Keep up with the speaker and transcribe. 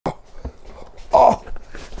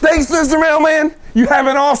Thanks, Mr. Mailman. You have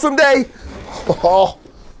an awesome day. Oh,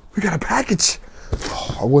 we got a package.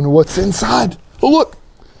 Oh, I wonder what's inside. Oh, look.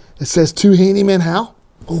 It says to Handyman Hal.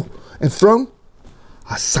 Oh, and from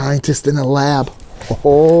a scientist in a lab.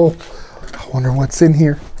 Oh, I wonder what's in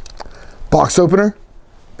here. Box opener.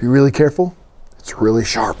 Be really careful. It's really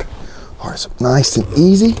sharp. Oh, it's nice and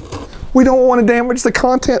easy. We don't want to damage the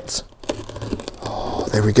contents. Oh,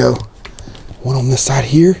 there we go. One on this side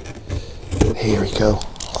here. Here we go.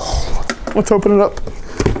 Oh, let's open it up.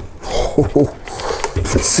 Oh,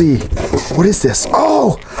 let's see. What is this?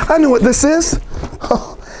 Oh, I know what this is.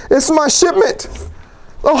 Oh, it's my shipment.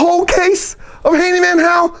 A whole case of Handyman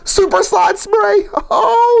Hal Super Slide Spray.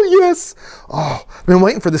 Oh, yes. Oh, I've been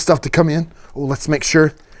waiting for this stuff to come in. Oh, let's make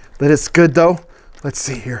sure that it's good, though. Let's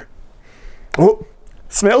see here. Oh,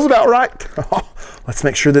 smells about right. Oh, let's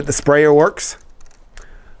make sure that the sprayer works.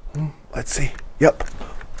 Let's see. Yep.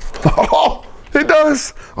 Oh, it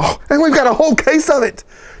does. Oh, and we've got a whole case of it.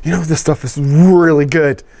 You know, this stuff is really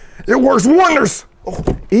good. It works wonders. Oh,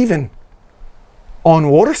 even on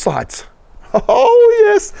water slides. Oh,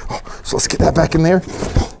 yes. Oh, so let's get that back in there.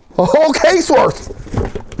 A whole case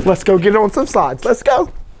worth. Let's go get it on some slides. Let's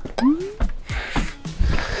go.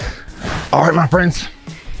 All right, my friends.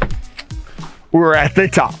 We're at the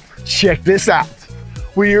top. Check this out.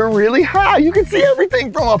 We are really high. You can see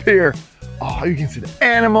everything from up here. Oh, you can see the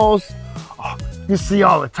animals. Oh, you see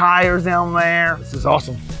all the tires down there. This is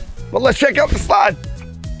awesome. But let's check out the slide.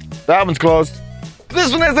 That one's closed.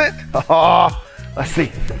 This one isn't. Oh, let's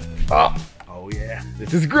see. Oh yeah,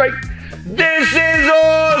 this is great. This is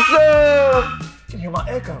awesome. You can hear my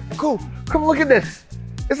echo. Cool. Come look at this.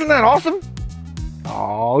 Isn't that awesome?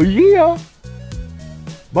 Oh yeah.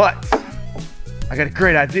 But I got a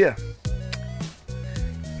great idea.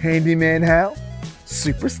 Handyman Hal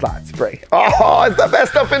Super Slide Spray. Oh, it's the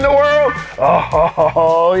best stuff in the world.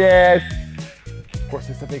 Oh, yes. Of course,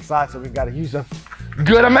 it's a big slide, so we've got to use a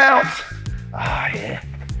good amount. Oh, yeah.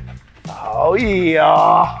 Oh, yeah.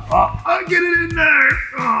 Oh, I'll get it in there.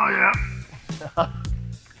 Oh, yeah.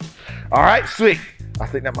 All right, sweet. I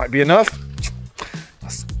think that might be enough.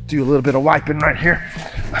 Let's do a little bit of wiping right here.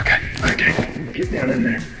 Okay. Get down in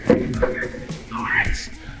there. Okay. All right.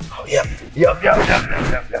 Oh, yep.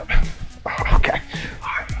 Okay.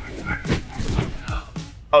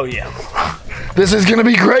 Oh, yeah. This is gonna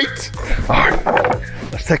be great. All right.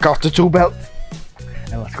 Let's take off the tool belt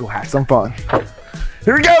and let's go have some fun.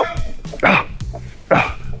 Here we go.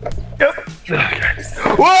 Yep. Okay.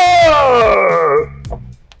 Whoa!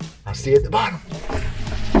 I see at the bottom.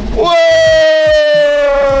 Whoa!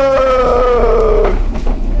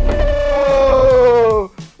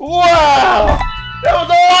 Wow! That was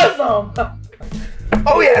awesome!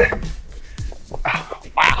 Oh yeah! Oh,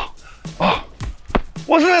 wow! Oh.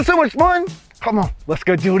 Wasn't that so much fun? Come on, let's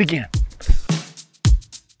go do it again.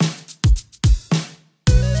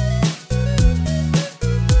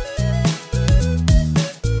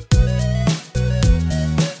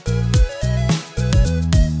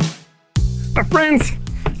 My friends,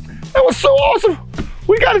 that was so awesome!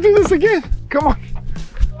 We gotta do this again. Come on.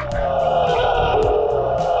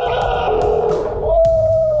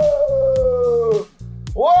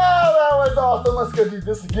 Wow, that was awesome. Let's go do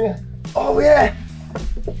this again. Oh yeah,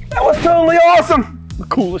 that was totally awesome. The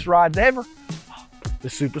coolest rides ever. The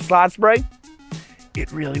Super Slide Spray,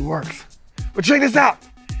 it really works. But check this out.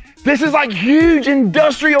 This is like huge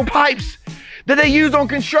industrial pipes that they use on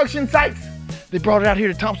construction sites. They brought it out here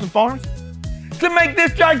to Thompson Farms to make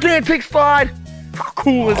this gigantic slide. How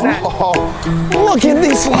cool is that? Oh, look at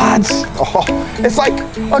these slides. Oh, it's like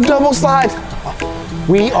a double slide.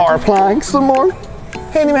 We are applying some more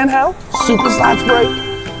Handyman Hal Super Slide Spray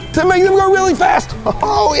to make them go really fast.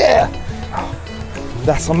 Oh yeah.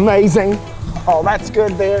 That's amazing. Oh, that's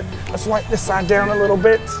good there. Let's wipe this side down a little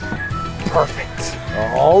bit. Perfect.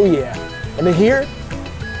 Oh yeah. And then here,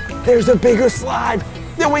 there's a bigger slide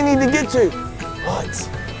that we need to get to. But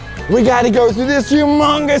we got to go through this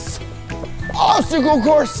humongous obstacle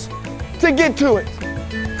course to get to it.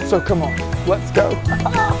 So come on, let's go.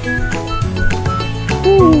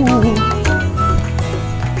 Ooh.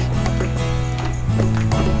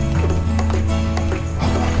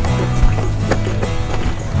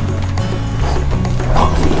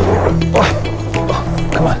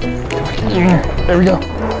 Come on. There we go.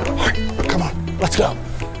 Come on, let's go.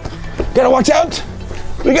 Gotta watch out.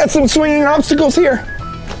 We got some swinging obstacles here.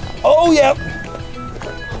 Oh, yep.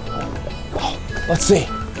 Let's see.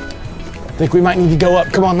 I think we might need to go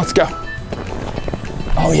up. Come on, let's go.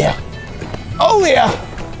 Oh, yeah. Oh, yeah.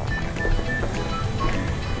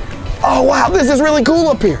 Oh, wow, this is really cool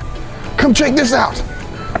up here. Come check this out.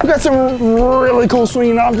 We got some really cool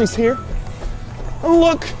swinging objects here. Oh,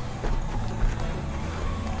 look.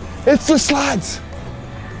 It's the slides.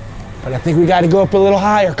 But I think we got to go up a little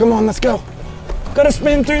higher. Come on, let's go. Gotta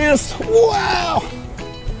spin through this. Wow.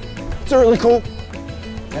 It's really cool.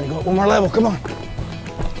 Gotta go up one more level. Come on.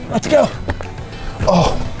 Let's go.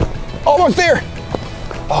 Oh, almost there.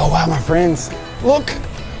 Oh, wow, my friends. Look,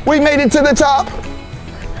 we made it to the top.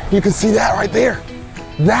 You can see that right there.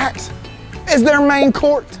 That is their main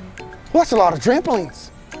court. Well, that's a lot of trampolines.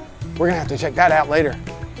 We're gonna have to check that out later.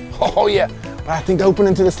 Oh, yeah. But I think the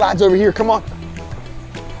opening to the slides over here. Come on.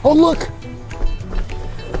 Oh, look.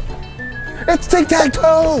 It's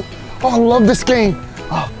tic-tac-toe. Oh, I love this game.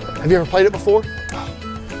 Oh, have you ever played it before? Oh,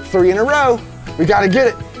 3 in a row. We got to get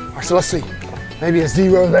it. All right, so let's see. Maybe a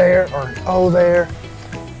 0 there or an O there.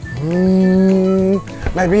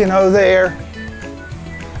 Maybe an O there.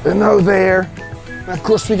 An O there. And of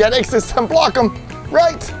course, we got X's to block them,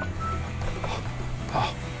 right?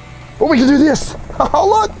 Oh, but we can do this. Oh,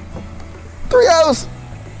 look. 3 O's.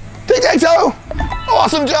 Tic-tac-toe.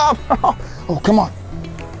 Awesome job. Oh, come on.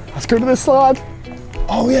 Let's go to this slide.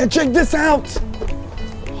 Oh yeah, check this out.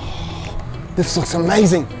 This looks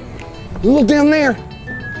amazing. Look down there.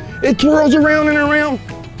 It twirls around and around.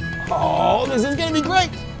 Oh, this is gonna be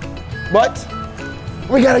great. But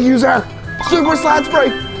we gotta use our super slide spray.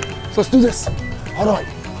 So let's do this. Hold on.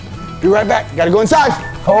 Be right back. Gotta go inside.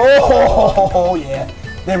 Oh yeah.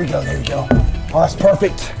 There we go, there we go. Oh, that's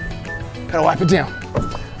perfect. Gotta wipe it down.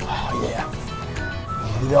 Oh yeah.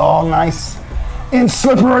 Get it all nice and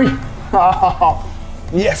slippery. Oh,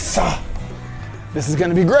 yes. This is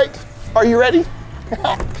gonna be great. Are you ready?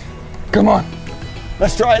 Come on.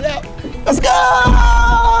 Let's try it out. Let's go!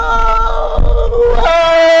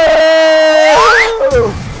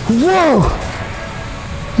 Whoa!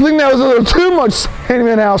 I think that was a little too much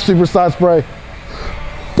Handyman Hal Super Slide Spray.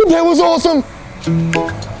 But that was awesome.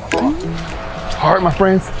 All right, my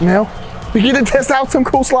friends, now we get to test out some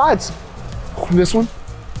cool slides. This one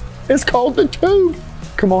is called the tube.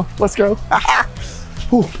 Come on, let's go.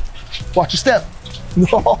 Ooh, watch your step.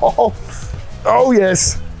 No. Oh,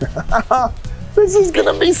 yes. This is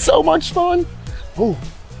gonna be so much fun. Oh,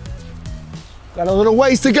 got a little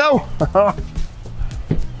ways to go.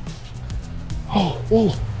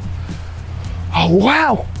 Oh,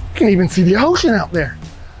 wow. You can even see the ocean out there.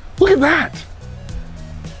 Look at that.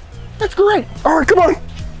 That's great. All right, come on.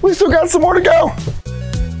 We still got some more to go.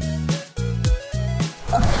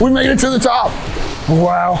 We made it to the top.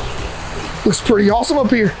 Wow, looks pretty awesome up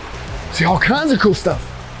here. See all kinds of cool stuff.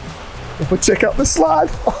 But check out this slide.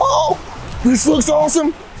 Oh, this looks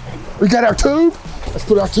awesome. We got our tube. Let's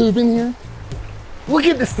put our tube in here. Look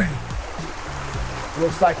at this thing.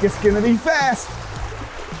 Looks like it's gonna be fast.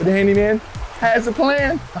 But the handyman has a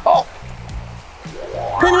plan. Oh,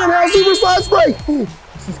 Handyman Hal Super Slide Spray. Ooh,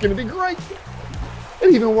 this is gonna be great.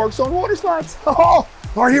 It even works on water slides. Oh, all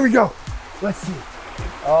right, here we go. Let's see.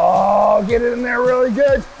 Oh, get it in there really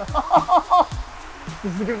good.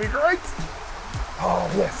 This is gonna be great. Oh,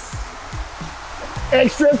 yes.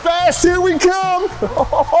 Extra fast, here we come.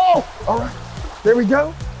 All right, there we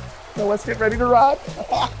go. Now let's get ready to ride.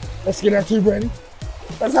 Let's get our tube ready.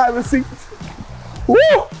 Let's have a seat. Woo!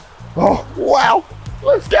 Oh, wow.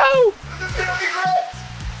 Let's go. This is gonna be great.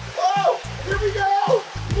 Oh, here we go.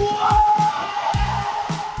 Whoa!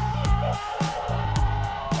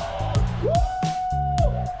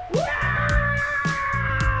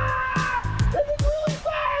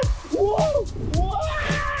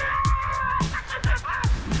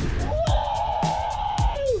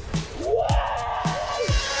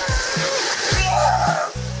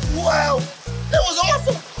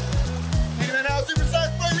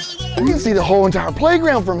 You can see the whole entire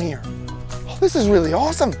playground from here. Oh, this is really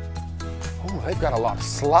awesome. Oh, they've got a lot of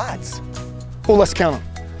slides. Oh, let's count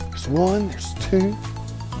them. There's 1, there's 2.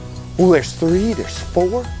 Oh, there's 3, there's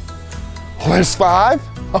 4. Oh, there's 5.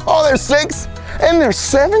 Oh, there's 6. And there's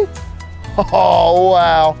 7. Oh,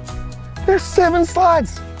 wow. There's 7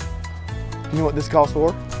 slides. You know what this calls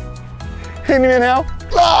for? Handyman Hal.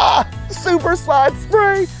 Super slide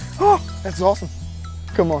spray. Oh, that's awesome.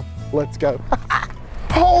 Come on, let's go.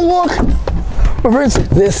 Oh, look, my friends,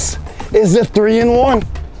 this is the 3-in-1.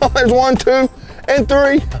 Oh, there's 1, 2, and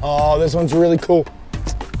 3. Oh, this one's really cool.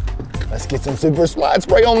 Let's get some super slide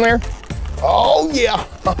spray on there. Oh, yeah.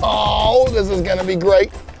 Oh, this is gonna be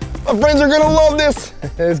great. My friends are gonna love this.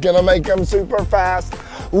 It's gonna make them super fast.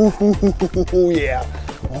 Ooh, yeah.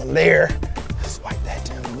 On there. Swipe that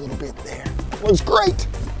down a little bit there. Looks great.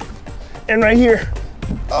 And right here.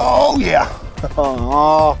 Oh, yeah.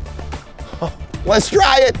 Oh. Let's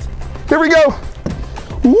try it. Here we go.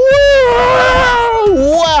 Whoa!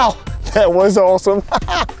 Wow, that was awesome.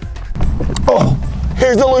 Oh,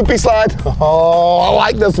 here's the loopy slide. Oh, I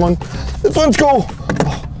like this one. This one's cool.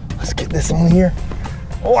 Oh, let's get this on here.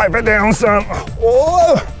 Wipe it down some.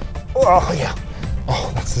 Whoa! Oh, yeah.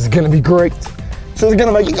 Oh, this is gonna be great. This is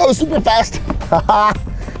gonna make it go super fast.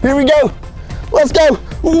 Here we go. Let's go.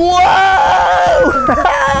 Whoa!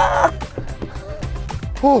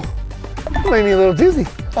 Oh, made me a little dizzy.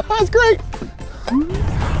 That's great.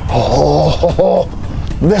 Oh,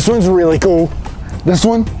 this one's really cool. This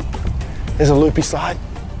one is a loopy slide,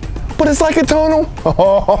 but it's like a tunnel.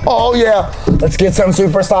 Oh yeah. Let's get some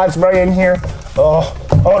super slide spray in here. Oh,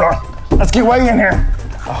 hold on. Let's get way in here.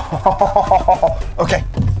 Okay.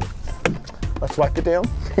 Let's wipe it down.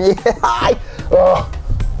 Yeah.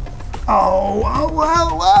 Oh.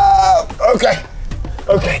 Okay.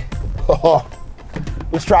 Okay. Oh.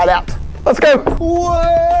 Let's try it out. Let's go. Whoa!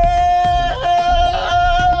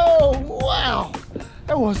 Wow.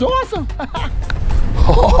 That was awesome.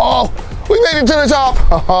 Oh, we made it to the top.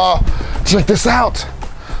 Check this out.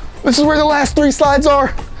 This is where the last 3 slides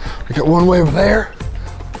are. We got one way over there.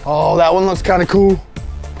 Oh, that one looks kind of cool.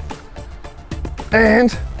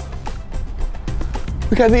 And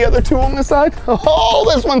we got the other 2 on this side. Oh,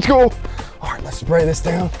 this one's cool. All right, let's spray this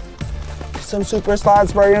down. Get some super slide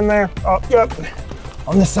spray in there. Oh, yep.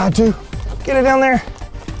 On this side too. Get it down there.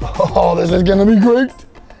 Oh, this is gonna be great.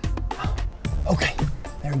 Okay,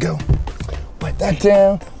 there we go. Wipe that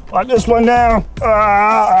down. Wipe this one down.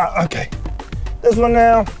 Okay, this one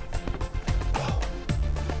down.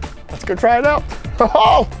 Let's go try it out.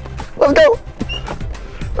 Oh, let's go.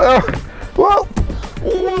 Whoa. Whoa.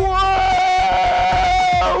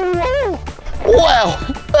 Wow,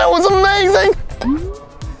 that was amazing.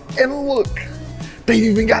 And look, they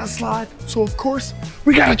even got a slide. So of course,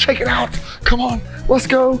 we gotta check it out. Come on, let's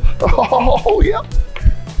go. Oh, yep.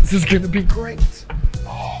 This is gonna be great.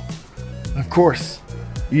 Oh, of course,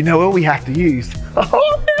 you know what we have to use.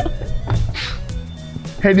 Oh, yeah.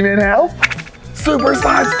 Handyman Hal, super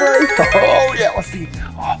slide spray. Oh, yeah, let's see.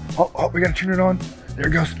 Oh, we gotta turn it on. There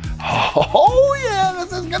it goes. Oh, yeah,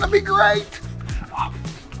 this is gonna be great. Oh,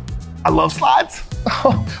 I love slides.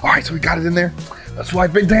 Oh, all right, so we got it in there. Let's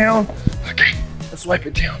wipe it down. Okay, let's wipe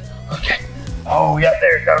it down. Okay. Oh, yeah,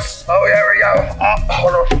 there it goes. Oh, yeah, there we go. Oh,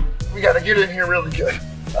 hold on. We got to get in here really good.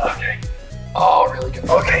 Okay. Oh, really good.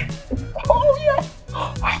 Okay. Oh, yeah.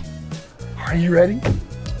 Oh. Are you ready?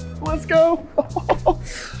 Let's go. All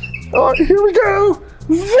right, here we go.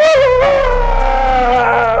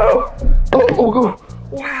 Oh,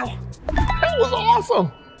 wow. That was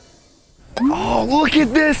awesome. Oh, look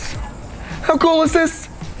at this. How cool is this?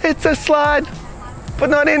 It's a slide, but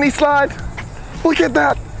not any slide. Look at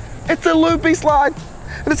that. It's a loopy slide.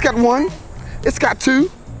 And it's got 1, it's got 2,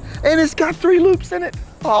 and it's got 3 loops in it.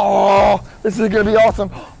 Oh, this is gonna be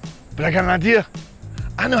awesome. But I got an idea.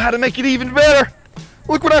 I know how to make it even better.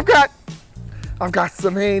 Look what I've got. I've got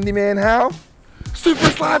some Handyman Hal super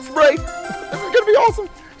slide spray. This is gonna be awesome.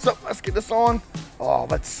 So let's get this on. Oh,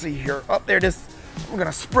 let's see here. Oh, there it is. We're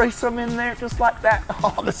gonna spray some in there just like that.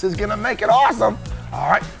 Oh, this is gonna make it awesome. All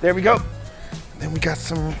right, there we go. Then we got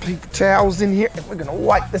some paper towels in here and we're gonna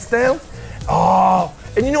wipe this down. Oh,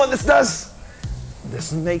 and you know what this does?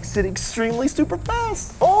 This makes it extremely super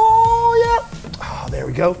fast. Oh, yeah. Oh, there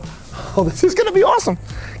we go. Oh, this is gonna be awesome.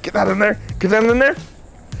 Get that in there, get that in there.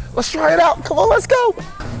 Let's try it out. Come on, let's go.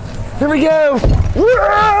 Here we go.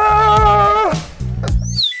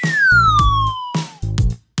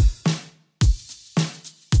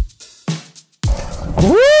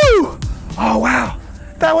 Woo! Oh, wow.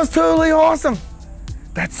 That was totally awesome.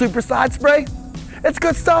 That super slide spray, it's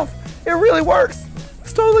good stuff. It really works.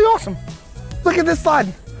 It's totally awesome. Look at this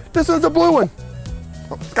slide. This one's a blue one.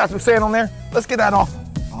 Oh, it's got some sand on there. Let's get that off.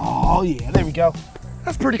 Oh yeah, there we go.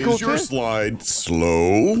 That's pretty cool too. Is your slide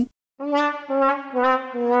slow?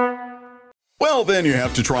 Well, then you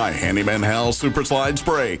have to try Handyman Hal Super Slide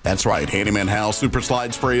Spray. That's right, Handyman Hal Super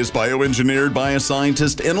Slide Spray is bioengineered by a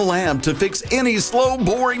scientist in a lab to fix any slow,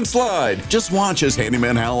 boring slide. Just watch as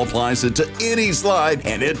Handyman Hal applies it to any slide,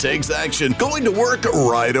 and it takes action, going to work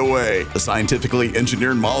right away. The scientifically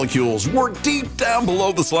engineered molecules work deep down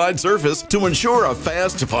below the slide surface to ensure a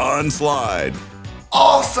fast, fun slide.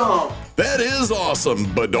 Awesome! That is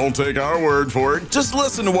awesome, but don't take our word for it. Just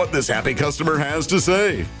listen to what this happy customer has to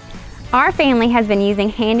say. Our family has been using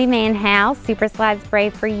Handyman Hal Super Slide Spray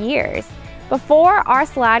for years. Before, our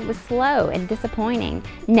slide was slow and disappointing.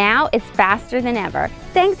 Now it's faster than ever.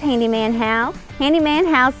 Thanks, Handyman Hal. Handyman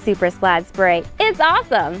Hal Super Slide Spray. It's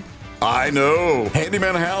awesome. I know.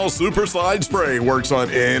 Handyman Hal Super Slide Spray works on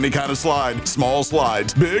any kind of slide. Small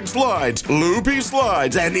slides, big slides, loopy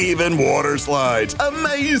slides, and even water slides.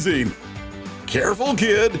 Amazing. Careful,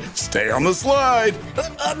 kid. Stay on the slide.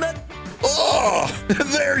 Oh,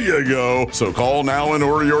 there you go. So call now and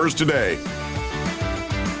order yours today.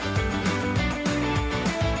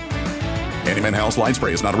 Handyman Hal Slide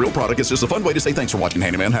Spray is not a real product. It's just a fun way to say thanks for watching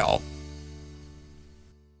Handyman Hal.